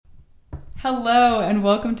Hello and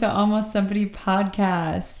welcome to Almost Somebody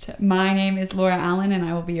podcast. My name is Laura Allen and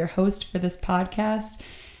I will be your host for this podcast.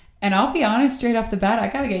 And I'll be honest, straight off the bat, I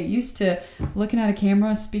gotta get used to looking at a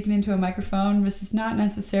camera, speaking into a microphone. This is not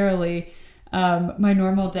necessarily my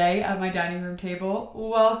normal day at my dining room table.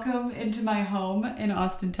 Welcome into my home in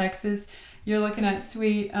Austin, Texas. You're looking at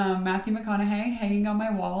sweet Matthew McConaughey hanging on my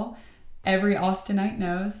wall. Every Austinite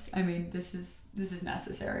knows. I mean, this is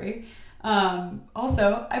necessary.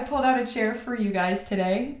 Also, I pulled out a chair for you guys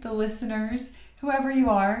today, the listeners, whoever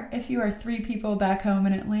you are. If you are 3 people back home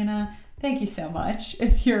in Atlanta, thank you so much.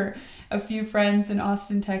 If you're a few friends in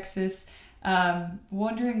Austin, Texas,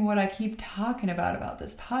 wondering what I keep talking about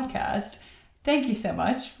this podcast, thank you so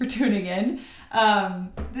much for tuning in.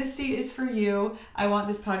 This seat is for you. I want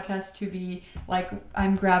this podcast to be like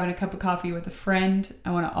I'm grabbing a cup of coffee with a friend.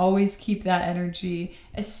 I want to always keep that energy,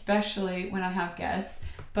 especially when I have guests.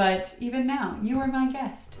 But even now, you are my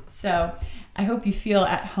guest. So I hope you feel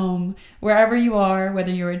at home wherever you are,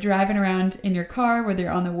 whether you are driving around in your car, whether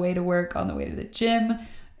you're on the way to work, on the way to the gym.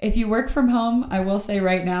 If you work from home, I will say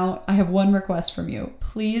right now, I have one request from you.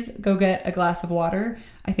 Please go get a glass of water.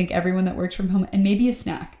 I think everyone that works from home, and maybe a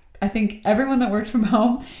snack. I think everyone that works from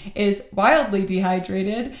home is wildly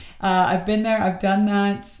dehydrated. I've been there. I've done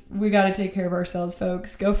that. We got to take care of ourselves,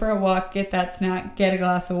 folks. Go for a walk, get that snack, get a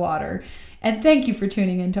glass of water. And thank you for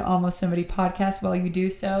tuning into Almost Somebody podcast while you do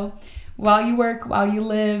so, while you work, while you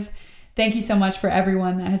live. Thank you so much for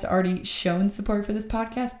everyone that has already shown support for this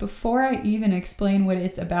podcast. Before I even explain what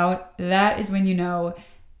it's about, that is when you know,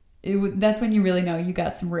 that's when you really know you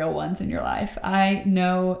got some real ones in your life. I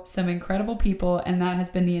know some incredible people, and that has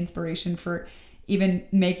been the inspiration for even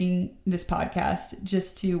making this podcast,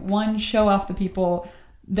 just to, one, show off the people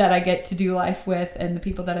that I get to do life with and the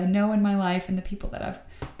people that I know in my life and the people that I've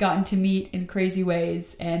gotten to meet in crazy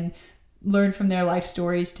ways and learn from their life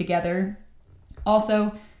stories together.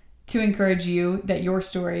 Also, to encourage you that your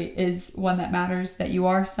story is one that matters, that you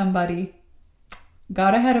are somebody.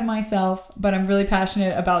 Got ahead of myself, but I'm really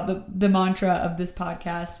passionate about the mantra of this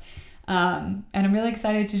podcast. And I'm really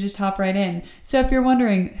excited to just hop right in. So if you're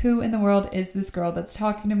wondering who in the world is this girl that's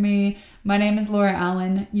talking to me, my name is Laura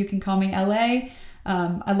Allen. You can call me LA.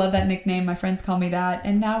 I love that nickname. My friends call me that.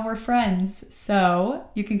 And now we're friends. So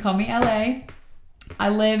you can call me LA. I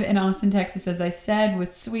live in Austin, Texas, as I said,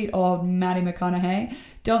 with sweet old Matty McConaughey.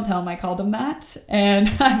 Don't tell him I called him that. And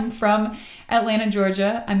I'm from Atlanta,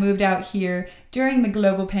 Georgia. I moved out here during the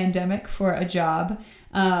global pandemic for a job.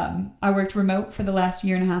 I worked remote for the last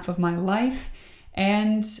year and a half of my life.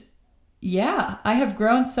 And yeah, I have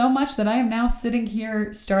grown so much that I am now sitting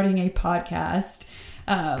here starting a podcast.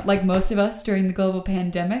 Like most of us during the global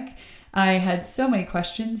pandemic, I had so many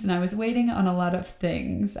questions and I was waiting on a lot of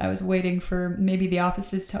things. I was waiting for maybe the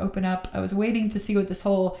offices to open up. I was waiting to see what this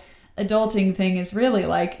whole adulting thing is really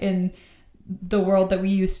like in the world that we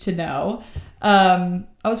used to know. I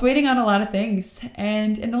was waiting on a lot of things.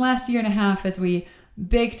 And in the last year and a half, as we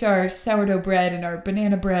baked our sourdough bread and our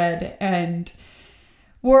banana bread and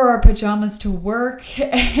wore our pajamas to work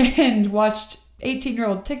and watched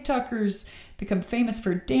 18-year-old TikTokers become famous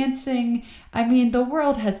for dancing. I mean, the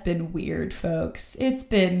world has been weird, folks. It's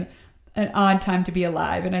been an odd time to be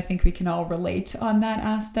alive, and I think we can all relate on that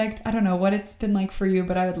aspect. I don't know what it's been like for you,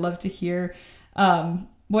 but I would love to hear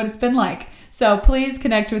what it's been like. So please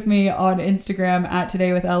connect with me on Instagram at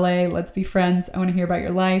Today with LA. Let's be friends. I want to hear about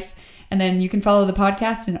your life. And then you can follow the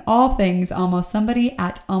podcast in all things Almost Somebody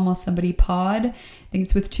at Almost Somebody Pod. I think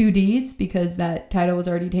it's with 2 Ds because that title was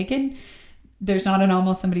already taken. There's not an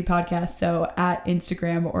Almost Somebody podcast, so at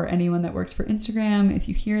Instagram or anyone that works for Instagram, if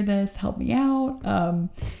you hear this, help me out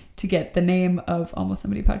to get the name of Almost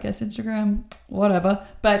Somebody podcast Instagram, whatever.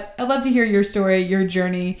 But I'd love to hear your story, your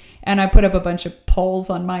journey, and I put up a bunch of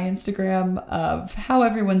polls on my Instagram of how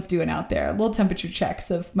everyone's doing out there, little temperature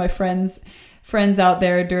checks of my friends out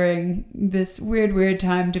there during this weird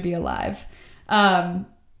time to be alive.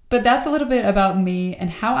 But that's a little bit about me, and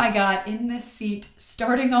how I got in this seat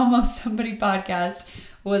starting Almost Somebody podcast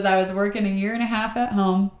was I was working a year and a half at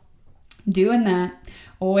home doing that,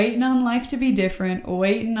 waiting on life to be different,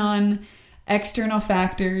 waiting on external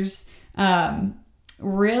factors,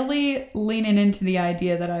 really leaning into the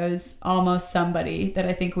idea that I was almost somebody, that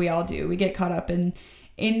I think we all do. We get caught up in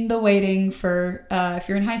the waiting for, if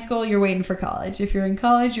you're in high school, you're waiting for college. If you're in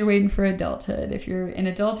college, you're waiting for adulthood. If you're in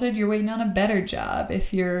adulthood, you're waiting on a better job.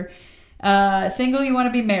 If you're single, you want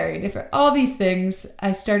to be married. If all these things,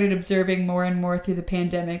 I started observing more and more through the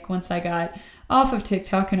pandemic. Once I got off of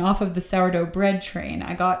TikTok and off of the sourdough bread train,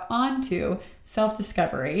 I got onto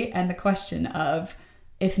self-discovery and the question of,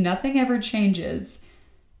 if nothing ever changes,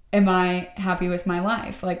 am I happy with my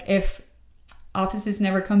life? Like, if offices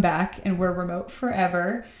never come back and we're remote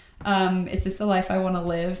forever? Is this the life I want to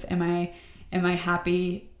live? Am I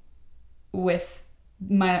happy with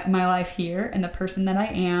my life here and the person that I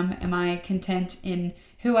am? Am I content in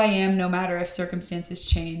who I am, no matter if circumstances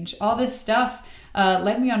change? All this stuff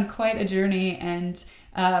led me on quite a journey, and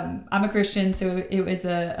I'm a Christian, so it was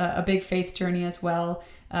a big faith journey as well.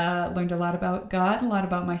 Learned a lot about God, a lot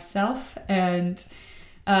about myself, and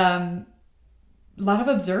a lot of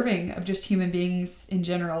observing of just human beings in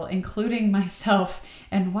general, including myself,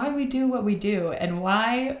 and why we do what we do, and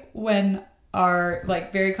why when our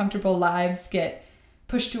like very comfortable lives get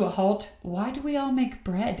pushed to a halt, why do we all make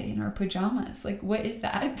bread in our pajamas? Like, what is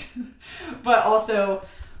that? But also,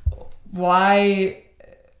 why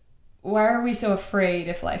are we so afraid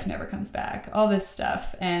if life never comes back? All this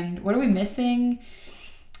stuff. And what are we missing?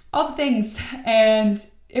 All the things. And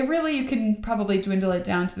it really, you can probably dwindle it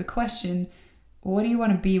down to the question, what do you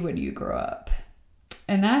want to be when you grow up?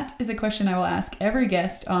 And that is a question I will ask every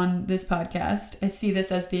guest on this podcast. I see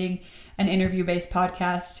this as being an interview-based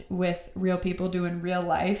podcast with real people doing real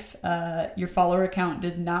life. Your follower count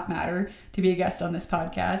does not matter to be a guest on this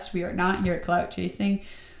podcast. We are not here at clout chasing.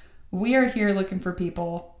 We are here looking for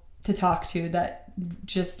people to talk to that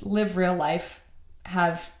just live real life,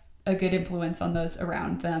 have a good influence on those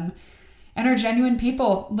around them, and are genuine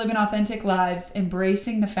people living authentic lives,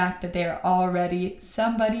 embracing the fact that they are already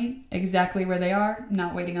somebody exactly where they are,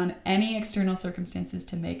 not waiting on any external circumstances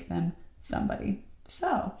to make them somebody.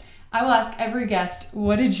 So I will ask every guest,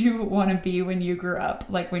 what did you want to be when you grew up?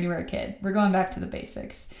 Like when you were a kid? We're going back to the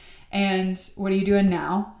basics. And what are you doing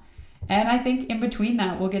now? And I think in between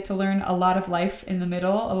that, we'll get to learn a lot of life in the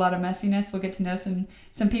middle, a lot of messiness. We'll get to know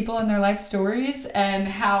some people and their life stories and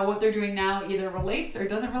how what they're doing now either relates or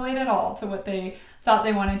doesn't relate at all to what they thought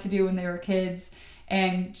they wanted to do when they were kids,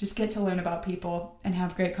 and just get to learn about people and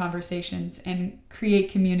have great conversations and create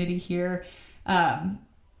community here.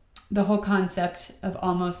 The whole concept of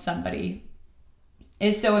almost somebody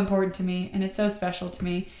is so important to me, and it's so special to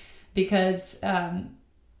me because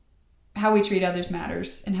how we treat others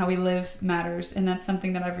matters and how we live matters. And that's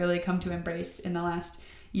something that I've really come to embrace in the last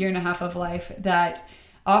year and a half of life, that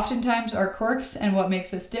oftentimes our quirks and what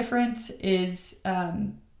makes us different is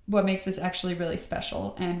what makes us actually really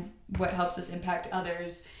special and what helps us impact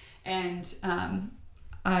others. And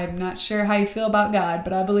I'm not sure how you feel about God,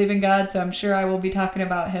 but I believe in God, so I'm sure I will be talking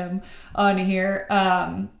about him on here.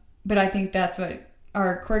 But I think that's what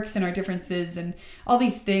our quirks and our differences and all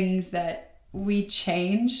these things that we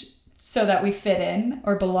change so that we fit in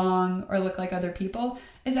or belong or look like other people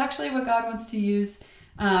is actually what God wants to use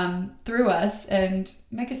through us and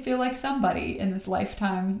make us feel like somebody in this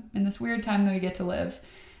lifetime, in this weird time that we get to live.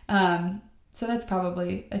 So that's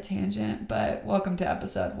probably a tangent, but welcome to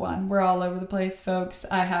episode 1. We're all over the place, folks.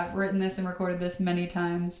 I have written this and recorded this many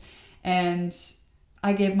times, and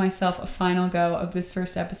I gave myself a final go of this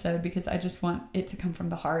first episode because I just want it to come from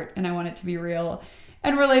the heart, and I want it to be real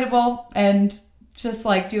and relatable and just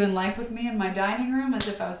like doing life with me in my dining room as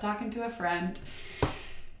if I was talking to a friend.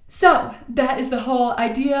 So that is the whole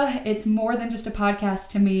idea. It's more than just a podcast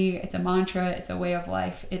to me. It's a mantra. It's a way of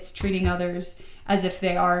life. It's treating others as if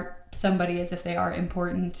they are somebody, as if they are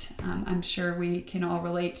important. I'm sure we can all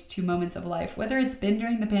relate to moments of life, whether it's been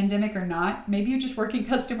during the pandemic or not. Maybe you're just working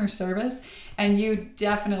customer service and you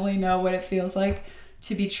definitely know what it feels like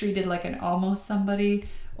to be treated like an almost somebody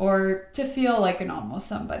or to feel like an almost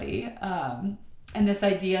somebody. And this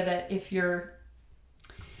idea that if you've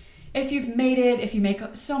made it, if you make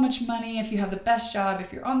so much money, if you have the best job,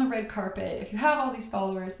 if you're on the red carpet, if you have all these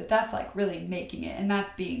followers, that's like really making it and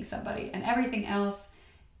that's being somebody, and everything else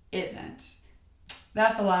isn't.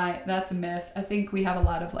 That's a lie. That's a myth. I think we have a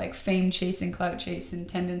lot of like fame chasing, clout chasing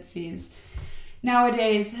tendencies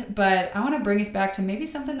nowadays, but I want to bring us back to maybe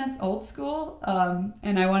something that's old school.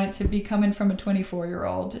 And I want it to be coming from a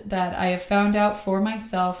 24-year-old that I have found out for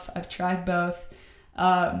myself. I've tried both.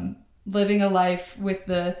 Living a life with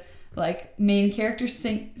the like main character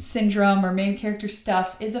syndrome or main character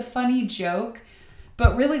stuff is a funny joke,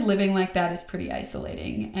 but really living like that is pretty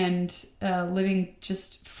isolating, and living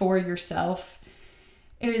just for yourself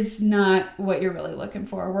is not what you're really looking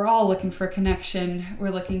for. We're all looking for connection. We're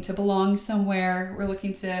looking to belong somewhere. We're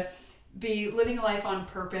looking to be living a life on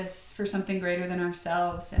purpose for something greater than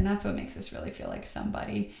ourselves, and that's what makes us really feel like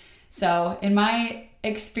somebody. So in my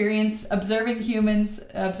experience observing humans,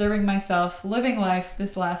 observing myself, living life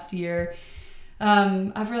this last year,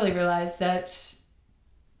 I've really realized that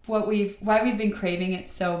why we've been craving it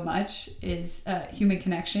so much is human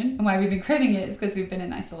connection, and why we've been craving it is because we've been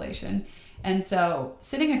in isolation. And so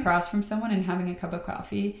sitting across from someone and having a cup of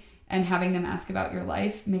coffee and having them ask about your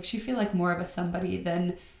life makes you feel like more of a somebody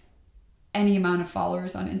than any amount of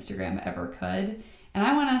followers on Instagram ever could. And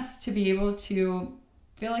I want us to be able to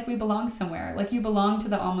feel like we belong somewhere, like you belong to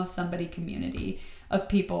the Almost Somebody community of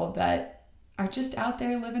people that are just out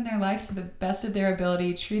there living their life to the best of their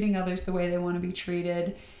ability, treating others the way they want to be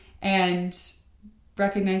treated, and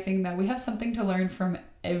recognizing that we have something to learn from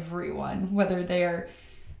everyone, whether they are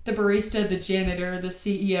the barista, the janitor, the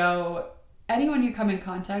CEO, anyone you come in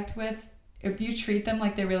contact with. If you treat them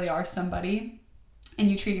like they really are somebody, and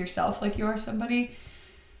you treat yourself like you are somebody,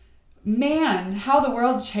 man, how the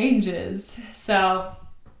world changes. So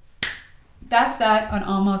that's that on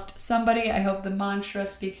Almost Somebody. I hope the mantra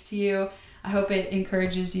speaks to you. I hope it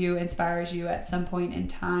encourages you, inspires you at some point in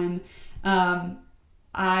time.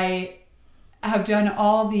 I have done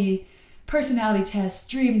all the personality tests,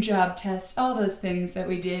 dream job tests, all those things that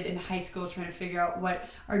we did in high school trying to figure out what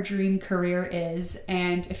our dream career is.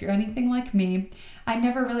 And if you're anything like me, I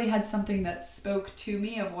never really had something that spoke to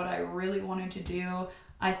me of what I really wanted to do.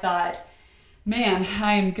 I thought, man,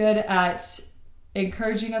 I am good at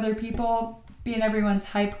encouraging other people, being everyone's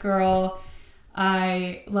hype girl.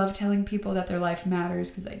 I love telling people that their life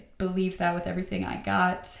matters because I believe that with everything I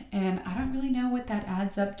got. And I don't really know what that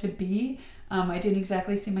adds up to be. I didn't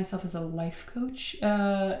exactly see myself as a life coach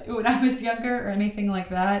when I was younger or anything like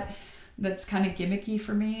that. That's kind of gimmicky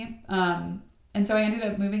for me. And so I ended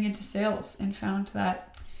up moving into sales and found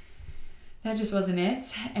that just wasn't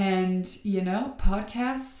it. And,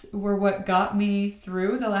 podcasts were what got me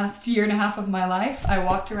through the last year and a half of my life. I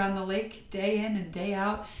walked around the lake day in and day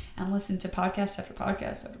out and listened to podcast after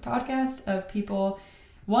podcast after podcast of people.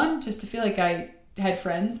 One, just to feel like I had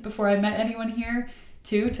friends before I met anyone here.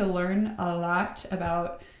 Two, to learn a lot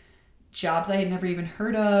about jobs I had never even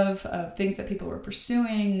heard of things that people were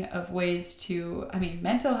pursuing, of ways to,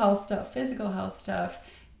 mental health stuff, physical health stuff,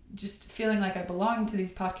 just feeling like I belong to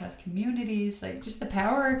these podcast communities, like just the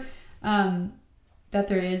power that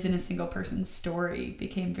there is in a single person's story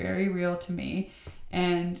became very real to me.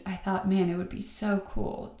 And I thought, man, it would be so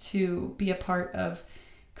cool to be a part of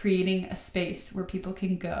creating a space where people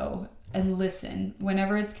can go and listen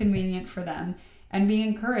whenever it's convenient for them and be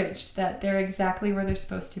encouraged that they're exactly where they're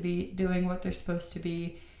supposed to be, doing what they're supposed to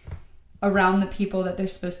be, around the people that they're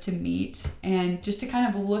supposed to meet, and just to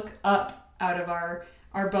kind of look up out of our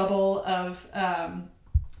bubble of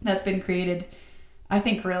that's been created, I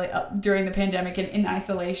think, really during the pandemic and in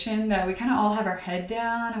isolation, that we kind of all have our head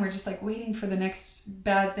down and we're just like waiting for the next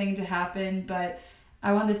bad thing to happen. But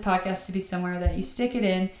I want this podcast to be somewhere that you stick it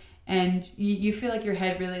in and you feel like your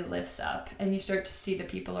head really lifts up and you start to see the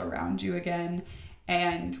people around you again.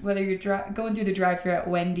 And whether you're going through the drive-thru at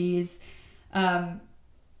Wendy's, I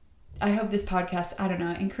hope this podcast,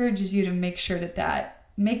 encourages you to make sure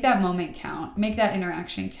make that moment count, make that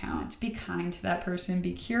interaction count, be kind to that person,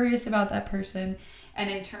 be curious about that person. And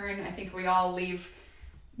in turn, I think we all leave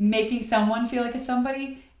making someone feel like a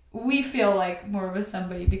somebody. We feel like more of a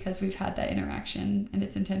somebody because we've had that interaction and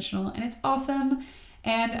it's intentional and it's awesome.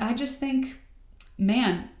 And I just think,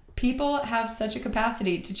 man, people have such a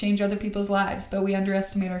capacity to change other people's lives, but we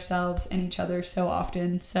underestimate ourselves and each other so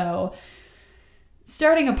often. So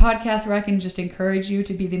starting a podcast where I can just encourage you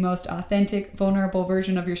to be the most authentic, vulnerable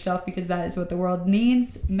version of yourself, because that is what the world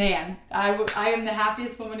needs. Man, I am the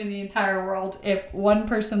happiest woman in the entire world if one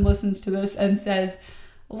person listens to this and says,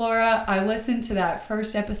 Laura, I listened to that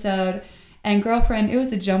first episode and girlfriend, it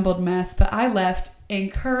was a jumbled mess, but I left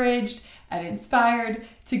encouraged and inspired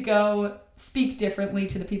to go speak differently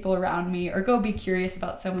to the people around me, or go be curious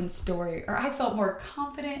about someone's story, or I felt more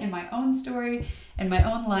confident in my own story and my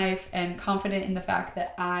own life, and confident in the fact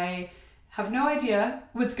that I have no idea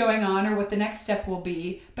what's going on or what the next step will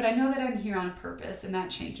be, but I know that I'm here on purpose, and that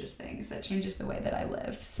changes things. That changes the way that I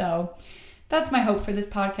live. So that's my hope for this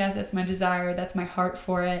podcast. That's my desire. That's my heart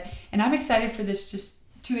for it. And I'm excited for this just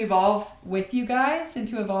to evolve with you guys and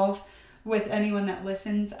to evolve with anyone that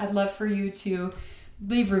listens. I'd love for you to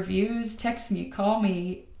leave reviews, text me, call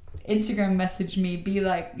me, Instagram message me, be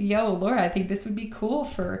like, yo, Laura, I think this would be cool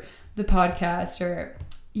for the podcast, or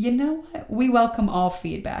you know what? We welcome all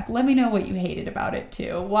feedback. Let me know what you hated about it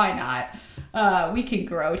too. Why not? We can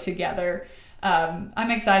grow together.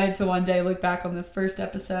 I'm excited to one day look back on this first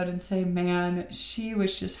episode and say, man, she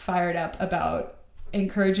was just fired up about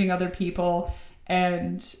encouraging other people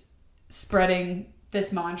and spreading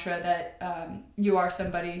this mantra that you are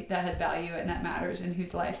somebody that has value and that matters and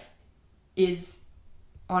whose life is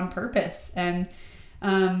on purpose. And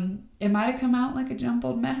it might have come out like a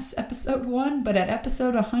jumbled mess episode 1, but at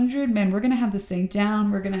episode 100, man, we're going to have this thing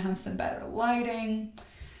down. We're going to have some better lighting.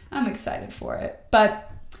 I'm excited for it. But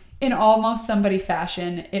in almost somebody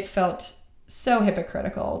fashion, it felt so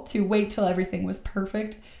hypocritical to wait till everything was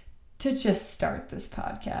perfect to just start this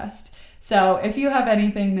podcast. So if you have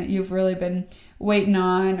anything that you've really been waiting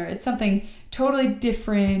on, or it's something totally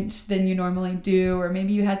different than you normally do, or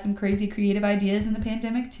maybe you had some crazy creative ideas in the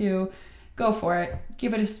pandemic too, go for it.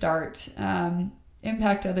 Give it a start.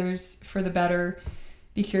 Impact others for the better.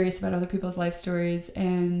 Be curious about other people's life stories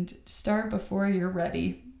and start before you're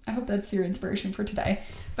ready. I hope that's your inspiration for today.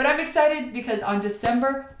 But I'm excited because on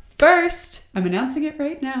December 1st, I'm announcing it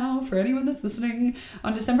right now for anyone that's listening.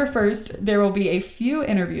 On December 1st, there will be a few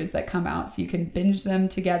interviews that come out so you can binge them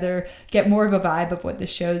together, get more of a vibe of what the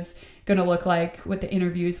show's going to look like, what the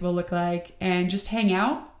interviews will look like, and just hang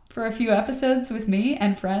out for a few episodes with me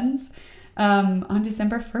and friends. On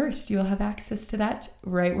December 1st, you'll have access to that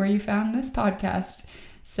right where you found this podcast.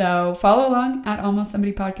 So follow along at Almost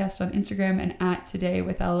Somebody Podcast on Instagram and at Today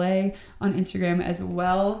with LA on Instagram as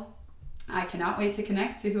well. I cannot wait to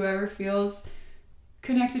connect to whoever feels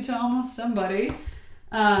connected to Almost Somebody.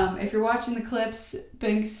 If you're watching the clips,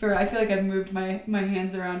 I feel like I've moved my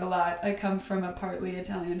hands around a lot. I come from a partly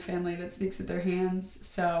Italian family that speaks with their hands,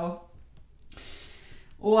 so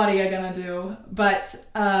what are you gonna do? But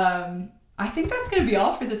I think that's going to be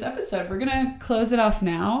all for this episode. We're going to close it off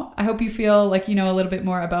now. I hope you feel like you know a little bit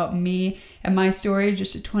more about me and my story,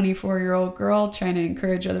 just a 24-year-old girl trying to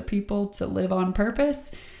encourage other people to live on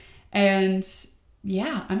purpose. And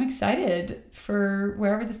yeah, I'm excited for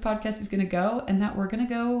wherever this podcast is going to go, and that we're going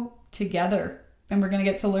to go together, and we're going to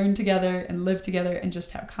get to learn together and live together and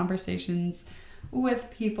just have conversations with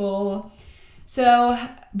people. So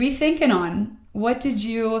be thinking on, what did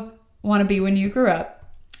you want to be when you grew up?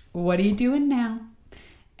 What are you doing now?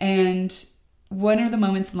 And when are the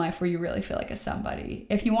moments in life where you really feel like a somebody?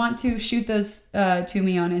 If you want to, shoot those to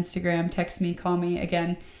me on Instagram, text me, call me.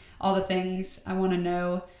 Again, all the things. I want to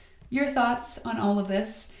know your thoughts on all of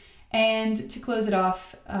this. And to close it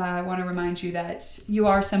off, I want to remind you that you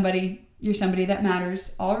are somebody. You're somebody that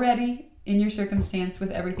matters already in your circumstance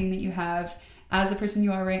with everything that you have as the person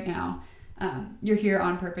you are right now. You're here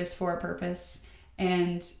on purpose for a purpose.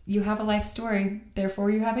 And you have a life story,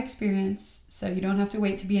 therefore you have experience. So you don't have to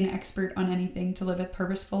wait to be an expert on anything to live a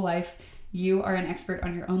purposeful life. You are an expert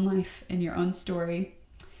on your own life and your own story.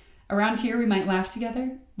 Around here, we might laugh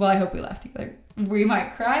together. Well, I hope we laugh together. We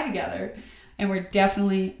might cry together. And we're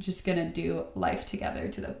definitely just going to do life together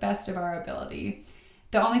to the best of our ability.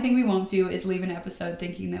 The only thing we won't do is leave an episode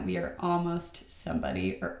thinking that we are almost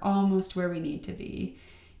somebody or almost where we need to be.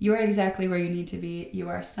 You are exactly where you need to be. You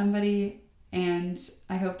are somebody. And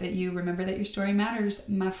I hope that you remember that your story matters,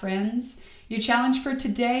 my friends. Your challenge for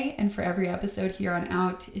today and for every episode here on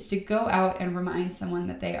out is to go out and remind someone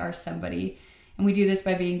that they are somebody. And we do this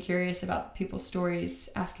by being curious about people's stories,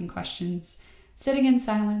 asking questions, sitting in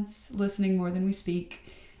silence, listening more than we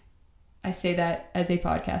speak. I say that as a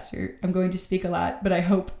podcaster. I'm going to speak a lot, but I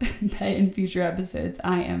hope that in future episodes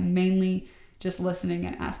I am mainly just listening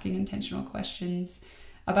and asking intentional questions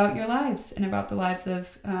about your lives and about the lives of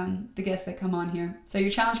the guests that come on here. So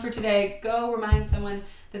your challenge for today, go remind someone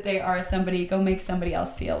that they are a somebody. Go make somebody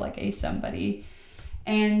else feel like a somebody.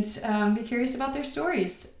 And be curious about their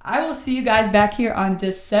stories. I will see you guys back here on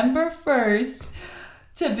December 1st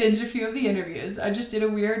to binge a few of the interviews. I just did a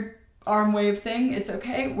weird arm wave thing. It's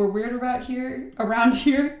okay. We're weird around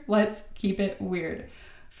here. Let's keep it weird.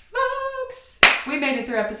 Folks, we made it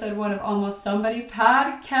through episode 1 of Almost Somebody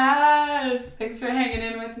Podcast. Thanks for hanging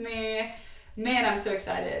in with me. Man, I'm so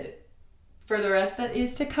excited for the rest that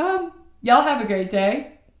is to come. Y'all have a great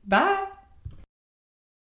day. Bye.